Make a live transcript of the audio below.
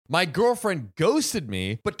My girlfriend ghosted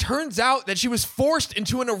me, but turns out that she was forced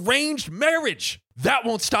into an arranged marriage. That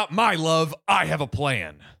won't stop my love. I have a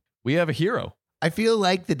plan. We have a hero. I feel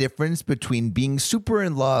like the difference between being super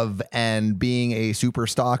in love and being a super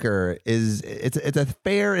stalker is it's a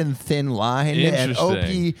fair and thin line, and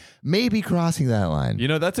OP may be crossing that line. You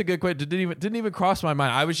know, that's a good question. Didn't even cross my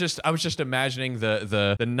mind. I was just imagining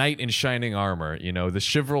the knight in shining armor. You know, the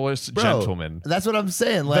chivalrous gentleman. That's what I'm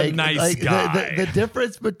saying. Like the nice guy. The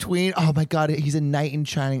difference between, oh my God, he's a knight in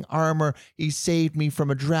shining armor. He saved me from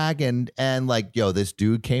a dragon, and like, yo, this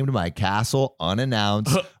dude came to my castle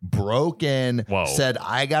unannounced, broke in. Whoa. Said,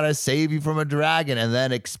 I gotta save you from a dragon, and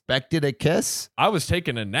then expected a kiss. I was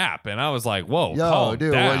taking a nap, and I was like, whoa, yo,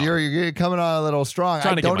 dude, well, you're coming on a little strong.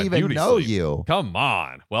 I don't even know you. Come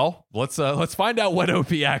on. Well, let's find out what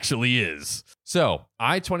OP actually is. So,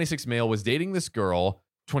 I, 26 male, was dating this girl,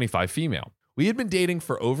 25 female. We had been dating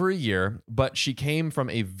for over a year, but she came from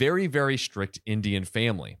a very, very strict Indian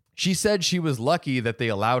family. She said she was lucky that they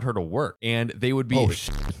allowed her to work, and they would be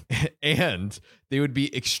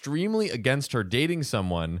extremely against her dating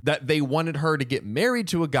someone that they wanted her to get married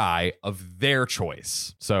to a guy of their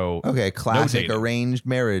choice. So okay, classic arranged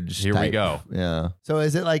marriage. Here we go. Yeah. So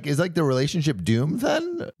is the relationship doomed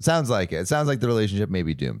then? Sounds like it. It sounds like the relationship may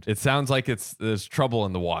be doomed. It sounds like there's trouble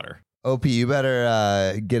in the water. OP, you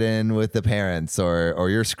better get in with the parents or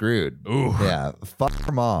you're screwed. Ooh. Yeah. Fuck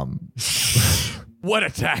your mom. What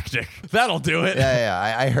a tactic. That'll do it.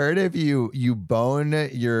 Yeah. I heard if you bone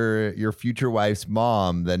your future wife's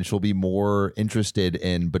mom, then she'll be more interested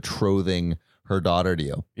in betrothing her daughter to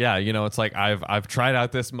you. Yeah, you know, it's like I've tried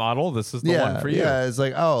out this model. This is the one for you. Yeah, it's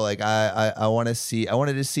like, oh, like I wanted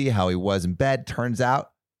to see how he was in bed. Turns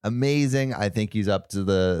out amazing. I think he's up to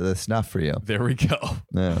the snuff for you. There we go.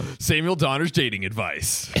 Yeah. Samuel Donner's dating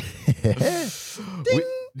advice. Ding.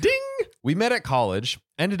 Ding. We met at college,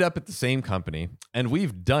 ended up at the same company, and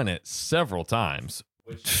we've done it several times.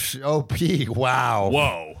 OP, wow.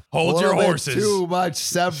 Whoa. Hold your horses. Too much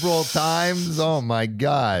several times. Oh my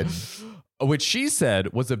God. Which she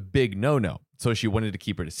said was a big no-no. So she wanted to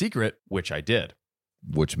keep it a secret, which I did.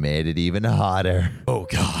 Which made it even hotter. Oh,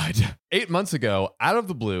 God. 8 months ago, out of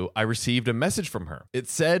the blue, I received a message from her. It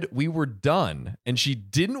said we were done, and she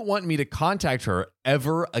didn't want me to contact her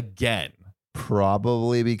ever again.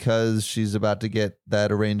 Probably because she's about to get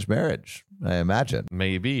that arranged marriage, I imagine.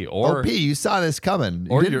 Maybe. Or OP, you saw this coming.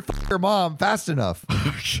 You didn't fuck your mom fast enough.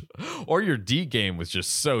 Or your D game was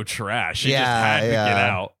just so trash. She just had to get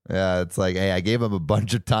out. Yeah, it's like, hey, I gave him a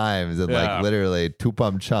bunch of times and like literally 2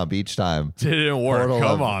 pump chump each time. Didn't work.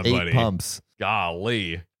 Come on, 8 buddy. pumps.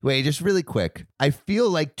 Golly. Wait, just really quick. I feel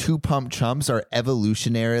like 2 pump chumps are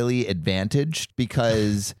evolutionarily advantaged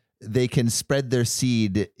because they can spread their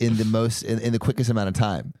seed in the quickest amount of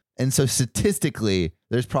time. And so statistically,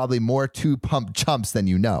 there's probably more 2 pump chumps than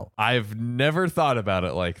you know. I've never thought about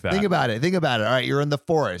it like that. Think about it. All right, you're in the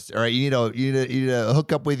forest. All right, you need to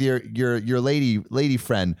hook up with your lady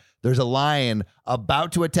friend. There's a lion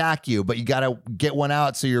about to attack you, but you got to get one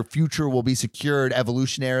out so your future will be secured,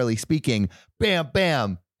 evolutionarily speaking. Bam,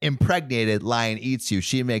 bam, impregnated, lion eats you.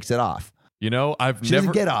 She makes it off. You know, she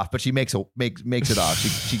doesn't get off, but she makes it off.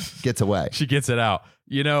 She gets away. She gets it out.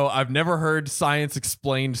 You know, I've never heard science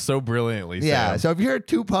explained so brilliantly. Yeah. Sam. So if you're a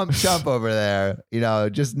 2 pump chump over there, you know,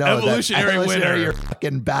 just know evolutionary winner. You're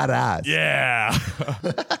fucking badass. Yeah.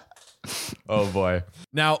 Oh boy.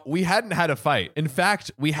 Now, we hadn't had a fight. In fact,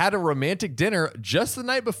 we had a romantic dinner just the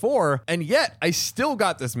night before, and yet I still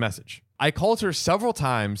got this message. I called her several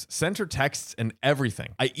times, sent her texts and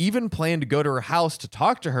everything. I even planned to go to her house to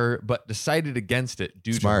talk to her, but decided against it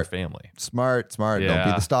due to her family. Smart. Yeah. Don't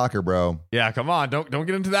be the stalker, bro. Yeah, come on. Don't get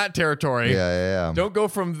into that territory. Yeah. Don't go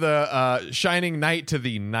from the shining knight to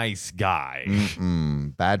the nice guy.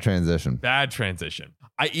 Bad transition.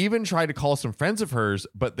 I even tried to call some friends of hers,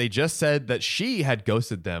 but they just said that she had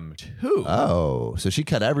ghosted them too. Oh, so she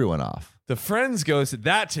cut everyone off. The friends ghosted.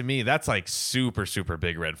 That to me, that's like super, super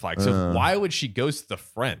big red flag. So why would she ghost the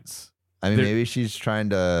friends? I mean, maybe she's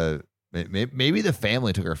trying to. Maybe the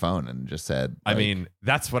family took her phone and just said. I mean,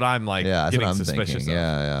 that's what I'm like. Yeah, that's getting what I'm suspicious thinking. of.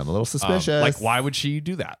 Yeah, I'm a little suspicious. Why would she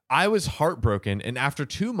do that? I was heartbroken, and after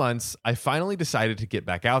 2 months, I finally decided to get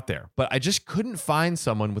back out there. But I just couldn't find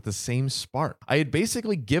someone with the same spark. I had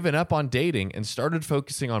basically given up on dating and started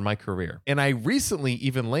focusing on my career. And I recently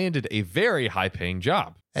even landed a very high-paying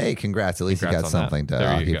job. Hey, congrats! At least you got something to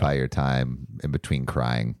occupy your time in between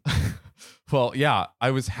crying. Well, yeah,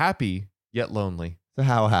 I was happy yet lonely. So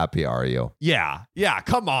how happy are you? Yeah,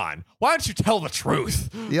 come on. Why don't you tell the truth?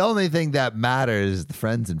 The only thing that matters is the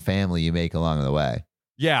friends and family you make along the way.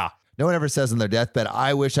 Yeah. No one ever says on their deathbed,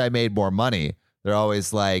 I wish I made more money. They're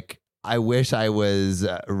always like, I wish I was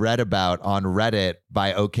read about on Reddit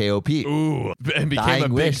by OKOP. Ooh, and became Dying a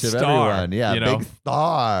big wish of star. everyone. Yeah, big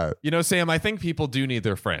star. You know, Sam, I think people do need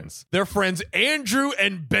their friends. Their friends Andrew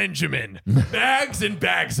and Benjamin. Bags and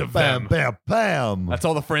bags of Bam, them. bam, bam. That's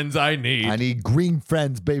all the friends I need. I need green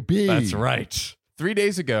friends, baby. That's right. 3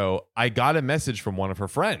 days ago, I got a message from one of her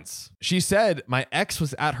friends. She said my ex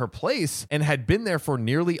was at her place and had been there for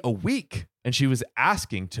nearly a week, and she was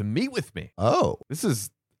asking to meet with me. Oh. This is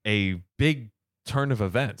a big turn of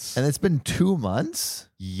events. And it's been 2 months?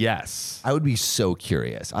 Yes. I would be so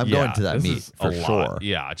curious. I'm going to that meet for sure.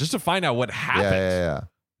 Yeah, just to find out what happened. Yeah.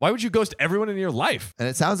 Why would you ghost everyone in your life? And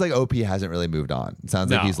it sounds like OP hasn't really moved on. It sounds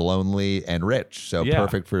like he's lonely and rich, so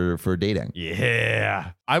perfect for dating.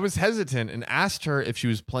 Yeah. I was hesitant and asked her if she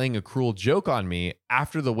was playing a cruel joke on me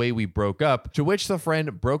after the way we broke up, to which the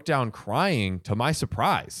friend broke down crying to my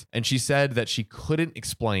surprise. And she said that she couldn't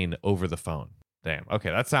explain over the phone. Damn. Okay,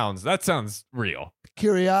 that sounds real.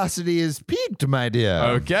 Curiosity is piqued, my dear.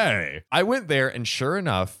 Okay. I went there, and sure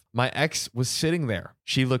enough, my ex was sitting there.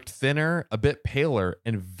 She looked thinner, a bit paler,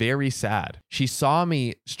 and very sad. She saw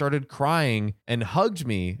me, started crying, and hugged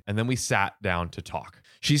me, and then we sat down to talk.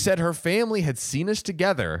 She said her family had seen us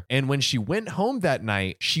together, and when she went home that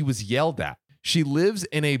night, she was yelled at. She lives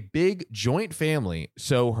in a big joint family,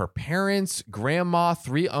 so her parents, grandma,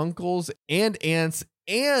 3 uncles, and aunts,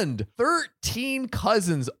 and 13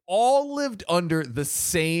 cousins all lived under the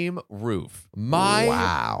same roof.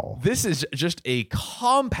 Wow. This is just a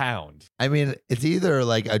compound. I mean, it's either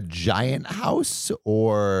like a giant house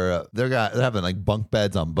or they're having like bunk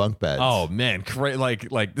beds on bunk beds. Oh man,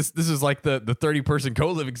 like this is like the 30-person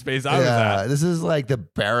co-living space I was at. This is like the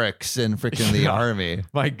barracks in freaking the army.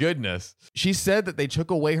 My goodness. She said that they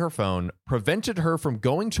took away her phone, prevented her from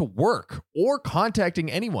going to work or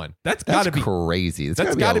contacting anyone. That's got to be crazy.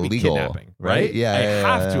 That's got to be kidnapping, right? Yeah,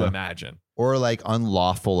 I have to imagine. Or like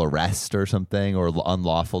unlawful arrest or something, or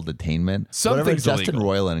unlawful detainment. Whatever Justin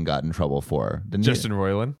Roiland got in trouble for. Didn't Justin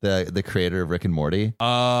Roiland? The creator of Rick and Morty.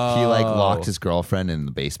 Oh. He like locked his girlfriend in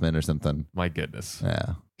the basement or something. My goodness.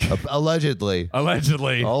 Yeah. Allegedly.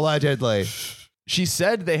 Allegedly. She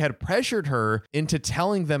said they had pressured her into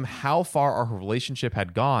telling them how far our relationship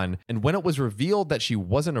had gone, and when it was revealed that she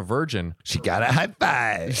wasn't a virgin, she got a high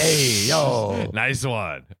five. Hey, yo. Nice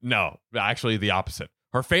one. No, actually the opposite.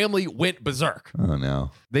 Her family went berserk. Oh,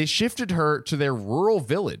 no. They shifted her to their rural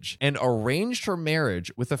village and arranged her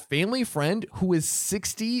marriage with a family friend who is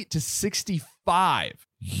 60 to 65.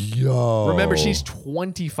 Yo. Remember, she's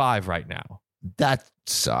 25 right now. That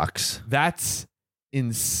sucks. That's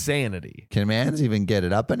insanity. Can mans even get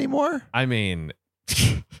it up anymore? I mean...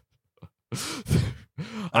 All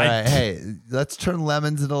right, hey, let's turn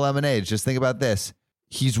lemons into lemonade. Just think about this.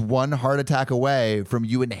 He's one heart attack away from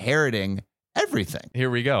you inheriting everything. Here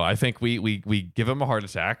we go. I think we give him a heart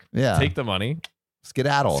attack. Yeah. Take the money.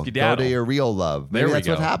 Skedaddle. Go to your real love. Maybe that's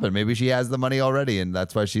what happened. Maybe she has the money already and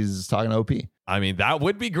that's why she's talking to OP. I mean, that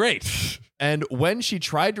would be great. And when she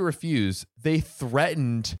tried to refuse, they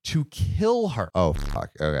threatened to kill her. Oh,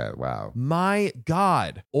 fuck. Okay, wow. My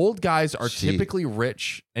God. Old guys are typically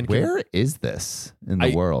rich. And where is this in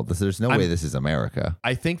the world? There's no way this is America.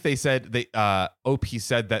 I think they said, OP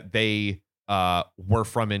said that they were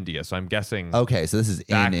from India. So I'm guessing. Okay, so this is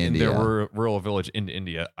in India. In their rural village in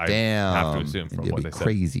India. I have to assume from what they said.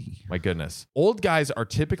 Crazy. My goodness. Old guys are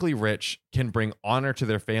typically rich, can bring honor to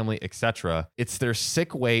their family, etc. It's their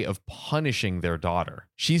sick way of punishing their daughter.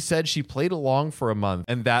 She said she played along for a month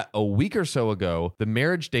and that a week or so ago, the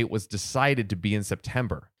marriage date was decided to be in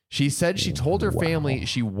September. She said she told her family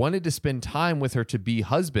she wanted to spend time with her to-be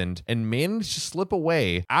husband and managed to slip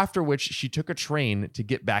away, after which she took a train to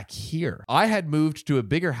get back here. I had moved to a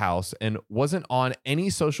bigger house and wasn't on any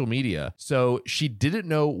social media, so she didn't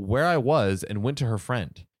know where I was and went to her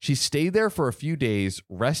friend. She stayed there for a few days,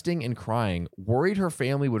 resting and crying, worried her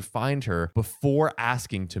family would find her before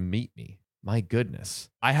asking to meet me. My goodness.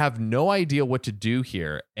 I have no idea what to do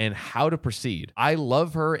here and how to proceed. I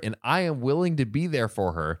love her and I am willing to be there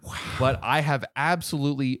for her, but I have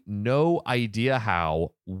absolutely no idea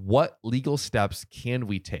how. What legal steps can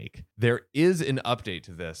we take? There is an update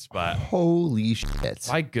to this, but holy shit.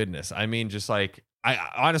 My goodness. I mean, just like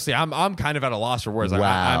honestly, I'm kind of at a loss for words.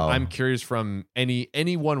 Wow. I'm curious from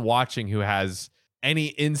anyone watching who has any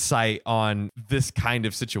insight on this kind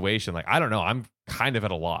of situation. Like, I don't know. I'm kind of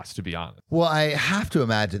at a loss, to be honest. Well, I have to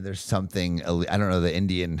imagine there's something, I don't know the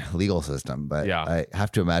Indian legal system, but yeah. I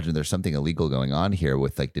have to imagine there's something illegal going on here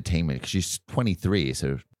with like detainment because she's 23.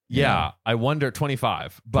 So yeah, I wonder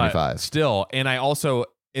 25, but 25. Still. And I also,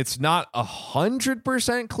 it's not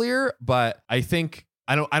 100% clear, but I think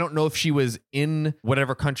I don't know if she was in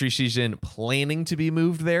whatever country she's in planning to be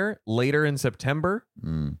moved there later in September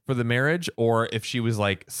for the marriage, or if she was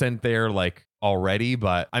like sent there like already.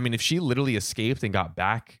 But I mean, if she literally escaped and got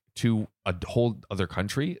back to a whole other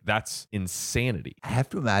country, that's insanity. I have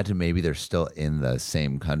to imagine maybe they're still in the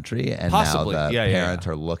same country, and Possibly. now the Yeah, parents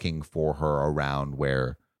are looking for her around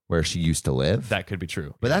where she used to live. That could be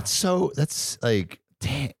true. But that's like,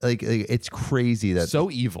 damn, like it's crazy that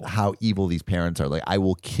so evil. How evil these parents are. Like, I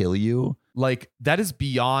will kill you. Like, that is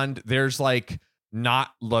beyond. There's like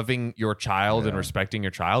not loving your child and respecting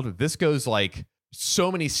your child. This goes like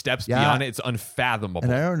so many steps beyond it. It's unfathomable.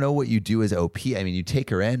 And I don't know what you do as OP. I mean, you take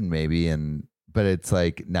her in maybe, but it's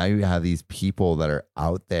like now you have these people that are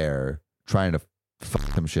out there trying to fuck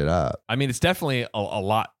some shit up. I mean, it's definitely a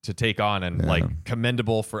lot to take on, and like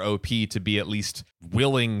commendable for OP to be at least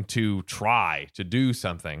willing to try to do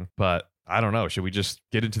something. But I don't know. Should we just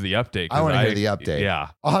get into the update? I want to hear the update. Yeah.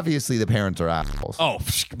 Obviously, the parents are assholes. Oh,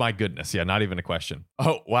 my goodness. Yeah, not even a question.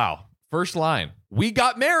 Oh, wow. First line. We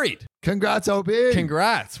got married. Congrats, OP.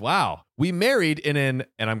 Congrats. Wow. We married in and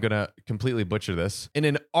I'm going to completely butcher this, in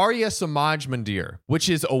an Arya Samaj Mandir, which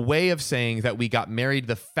is a way of saying that we got married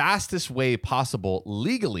the fastest way possible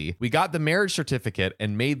legally. We got the marriage certificate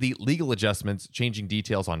and made the legal adjustments, changing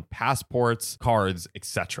details on passports, cards,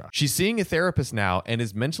 etc. She's seeing a therapist now and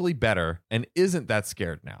is mentally better and isn't that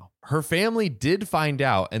scared now. Her family did find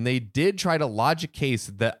out, and they did try to lodge a case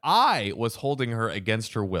that I was holding her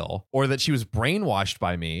against her will, or that she was brainwashed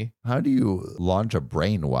by me. How do you launch a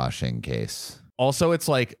brainwashing case? Also, it's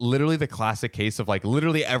like literally the classic case of like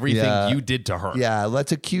literally everything you did to her. Yeah,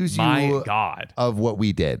 let's accuse you My God. of what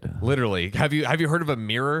we did. Literally. Have you heard of a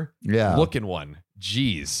mirror? Yeah. Look in one.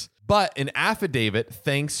 Jeez. But an affidavit,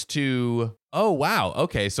 thanks to, oh wow,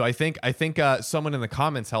 okay, so I think someone in the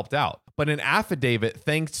comments helped out. But an affidavit,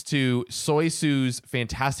 thanks to Soy Sue's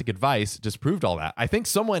fantastic advice, disproved all that. I think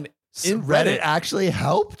someone in Reddit actually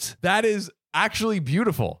helped. That is actually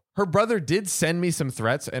beautiful. Her brother did send me some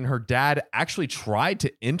threats, and her dad actually tried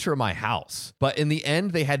to enter my house. But in the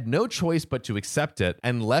end, they had no choice but to accept it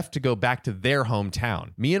and left to go back to their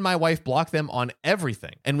hometown. Me and my wife blocked them on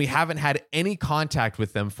everything, and we haven't had any contact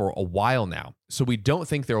with them for a while now. So we don't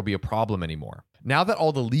think there will be a problem anymore. Now that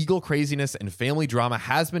all the legal craziness and family drama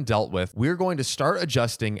has been dealt with, we're going to start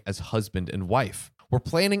adjusting as husband and wife. We're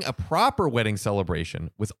planning a proper wedding celebration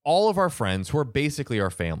with all of our friends who are basically our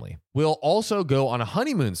family. We'll also go on a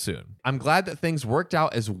honeymoon soon. I'm glad that things worked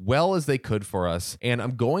out as well as they could for us, and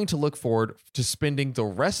I'm going to look forward to spending the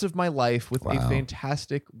rest of my life with a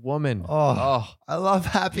fantastic woman. Oh, I love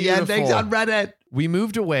happy beautiful. endings on Reddit. We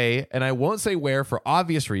moved away, and I won't say where for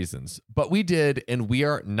obvious reasons, but we did, and we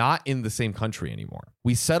are not in the same country anymore.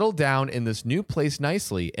 We settled down in this new place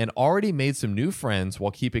nicely and already made some new friends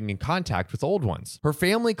while keeping in contact with old ones. Her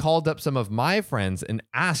family called up some of my friends and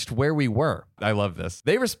asked where we were. I love this.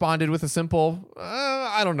 They responded with a simple,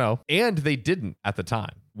 I don't know, and they didn't at the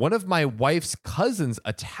time. One of my wife's cousins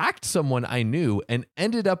attacked someone I knew and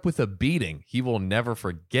ended up with a beating he will never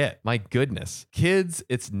forget. My goodness. Kids,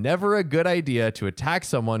 it's never a good idea to attack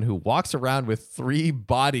someone who walks around with 3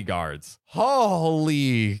 bodyguards.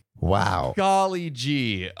 Holy wow. golly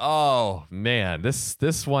gee. Oh man,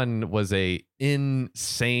 this one was a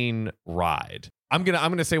insane ride. I'm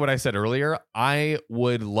gonna say what I said earlier. I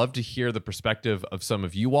would love to hear the perspective of some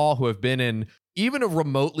of you all who have been in even a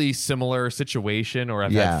remotely similar situation, or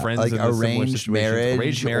have had friends like in this arranged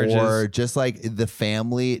marriage, or just like the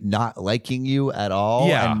family not liking you at all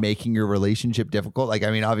and making your relationship difficult. Like,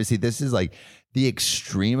 I mean, obviously this is like the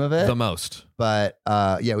extreme of it. The most. But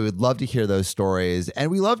we would love to hear those stories. And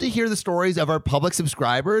we love to hear the stories of our public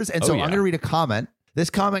subscribers. And so I'm going to read a comment. This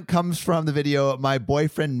comment comes from the video, My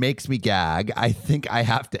Boyfriend Makes Me Gag. I think I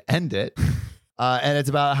have to end it. And it's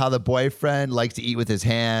about how the boyfriend likes to eat with his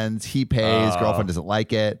hands. He pays. Girlfriend doesn't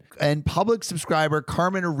like it. And public subscriber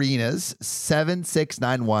Carmen Arenas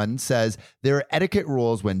 7691 says, there are etiquette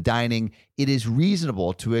rules when dining. It is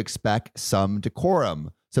reasonable to expect some decorum.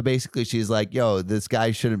 So basically she's like, yo, this guy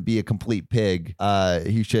shouldn't be a complete pig.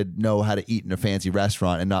 He should know how to eat in a fancy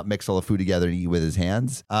restaurant and not mix all the food together and eat with his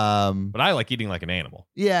hands. But I like eating like an animal.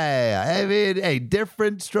 Yeah. I mean, hey,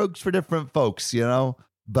 different strokes for different folks, you know?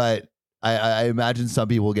 But I imagine some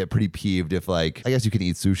people get pretty peeved if, like, I guess you can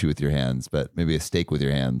eat sushi with your hands, but maybe a steak with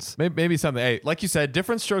your hands. Maybe something. Hey, like you said,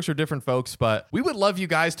 different strokes for different folks, but we would love you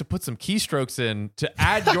guys to put some keystrokes in to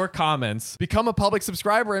add your comments, become a public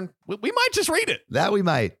subscriber, and we might just read it. That we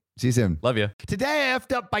might. See you soon. Love you. Today I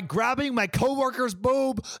effed up by grabbing my coworker's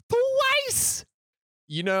boob twice.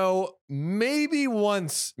 You know, maybe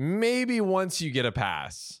once you get a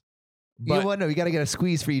pass. But you got to get a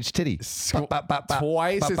squeeze for each titty.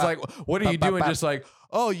 twice, it's like, what are you doing? Just like,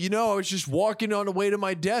 oh, I was just walking on the way to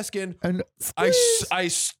my desk and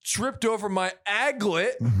I tripped over my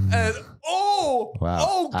aglet and oh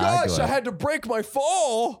gosh, aglet. I had to break my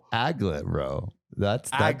fall. Aglet, bro.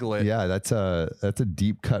 That's aglet. Yeah, that's a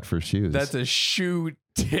deep cut for shoes. That's a shoe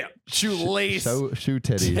tip, shoelace, shoe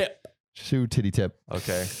titty tip. Shoe titty tip.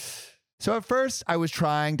 Okay. So at first, I was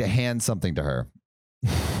trying to hand something to her.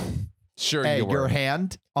 Sure, hey, you were. your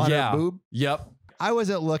hand on her boob. Yep. I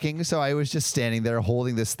wasn't looking, so I was just standing there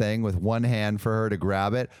holding this thing with one hand for her to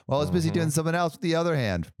grab it while I was busy doing something else with the other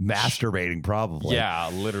hand. Masturbating, probably.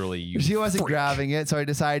 Yeah, literally. She wasn't grabbing it, so I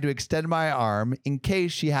decided to extend my arm in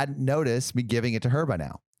case she hadn't noticed me giving it to her by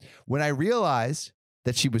now. When I realized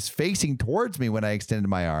that she was facing towards me when I extended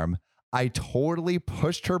my arm, I totally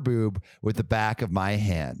pushed her boob with the back of my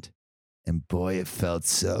hand. And boy, it felt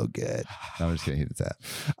so good. No, I'm just kidding. He did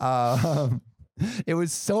that. It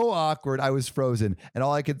was so awkward. I was frozen. And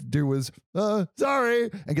all I could do was, sorry,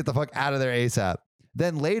 and get the fuck out of there ASAP.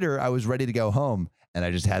 Then later, I was ready to go home. And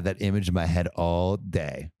I just had that image in my head all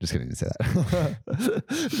day. Just kidding to say that.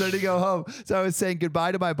 Ready to go home. So I was saying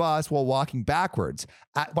goodbye to my boss while walking backwards.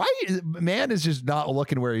 Man is just not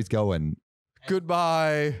looking where he's going.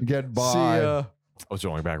 Goodbye. Goodbye. See ya. I was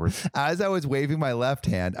going backwards. As I was waving my left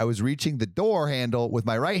hand, I was reaching the door handle with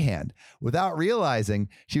my right hand. Without realizing,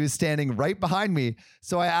 she was standing right behind me.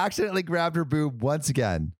 So I accidentally grabbed her boob once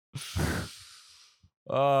again.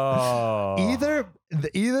 Oh.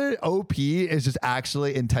 Either OP is just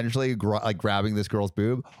actually intentionally grabbing this girl's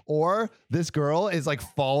boob, or this girl is like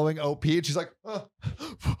following OP and she's like,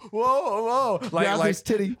 whoa, like this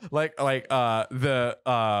titty, like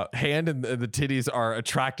the hand and the titties are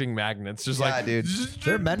attracting magnets. Just dude,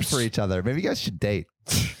 they're meant for each other. Maybe you guys should date.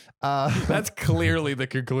 That's clearly the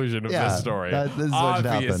conclusion of this story. This is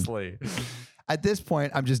obviously. What happened. At this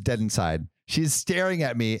point, I'm just dead inside. She's staring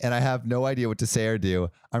at me and I have no idea what to say or do.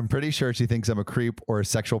 I'm pretty sure she thinks I'm a creep or a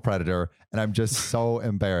sexual predator and I'm just so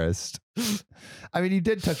embarrassed. I mean, you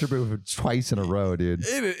did touch her boob twice in a row, dude.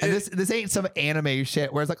 And this ain't some anime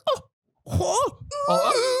shit where it's like,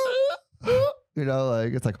 you know,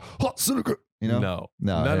 like it's like, you know? No,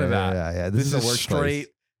 none of that. Yeah. This is a a workplace. straight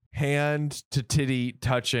hand to titty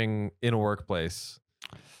touching in a workplace.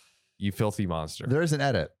 You filthy monster. There's an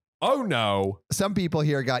edit. Oh, no. Some people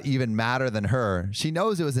here got even madder than her. She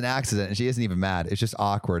knows it was an accident and she isn't even mad. It's just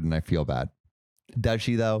awkward and I feel bad. Does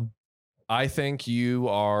she, though? I think you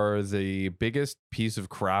are the biggest piece of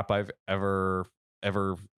crap I've ever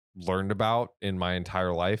learned about in my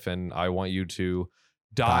entire life. And I want you to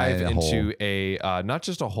dive into a not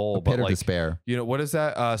just a hole, but like despair. You know, what is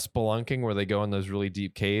that? Spelunking, where they go in those really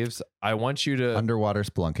deep caves. I want you to underwater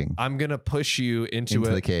spelunking. I'm gonna push you into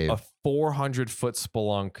the cave. A 400-foot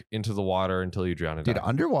spelunk into the water until you drown. Dude,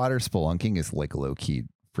 underwater spelunking is like low key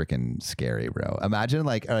freaking scary, bro. Imagine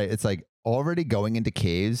like, all right, it's like already going into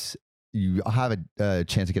caves. You have a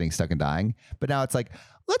chance of getting stuck and dying, but now it's like,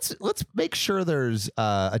 let's make sure there's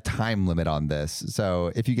a time limit on this.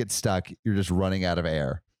 So if you get stuck, you're just running out of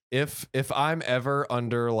air. If I'm ever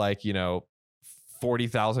under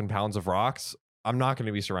 40,000 pounds of rocks, I'm not going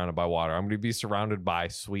to be surrounded by water. I'm going to be surrounded by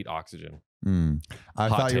sweet oxygen. I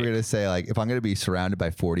thought you were going to say, like, if I'm going to be surrounded by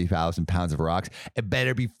 40,000 pounds of rocks, it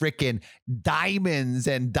better be freaking diamonds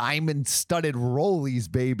and diamond studded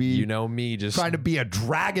rollies, baby. You know me, just trying to be a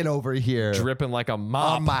dragon over here, dripping like a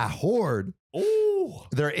mop on my horde. Oh,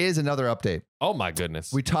 there is another update. Oh my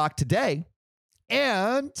goodness. We talked today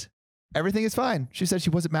and everything is fine. She said she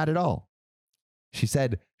wasn't mad at all. She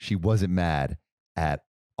said she wasn't mad at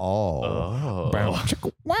all. I love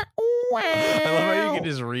how you can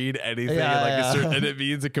just read anything and it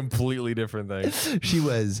means a completely different thing. She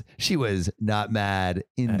was not mad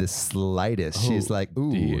in the slightest. She's like,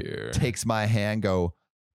 ooh, dear. Takes my hand, go,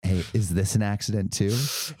 hey, is this an accident too?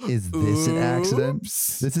 Is this an accident?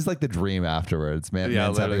 This is like the dream afterwards, man. Yeah,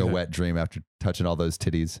 man's having a wet dream after touching all those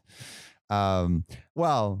titties.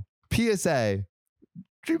 Well, PSA,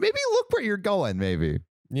 maybe look where you're going, maybe.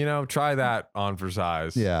 You know, try that on for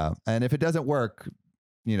size. Yeah. And if it doesn't work,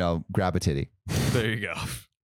 you know, grab a titty. There you go.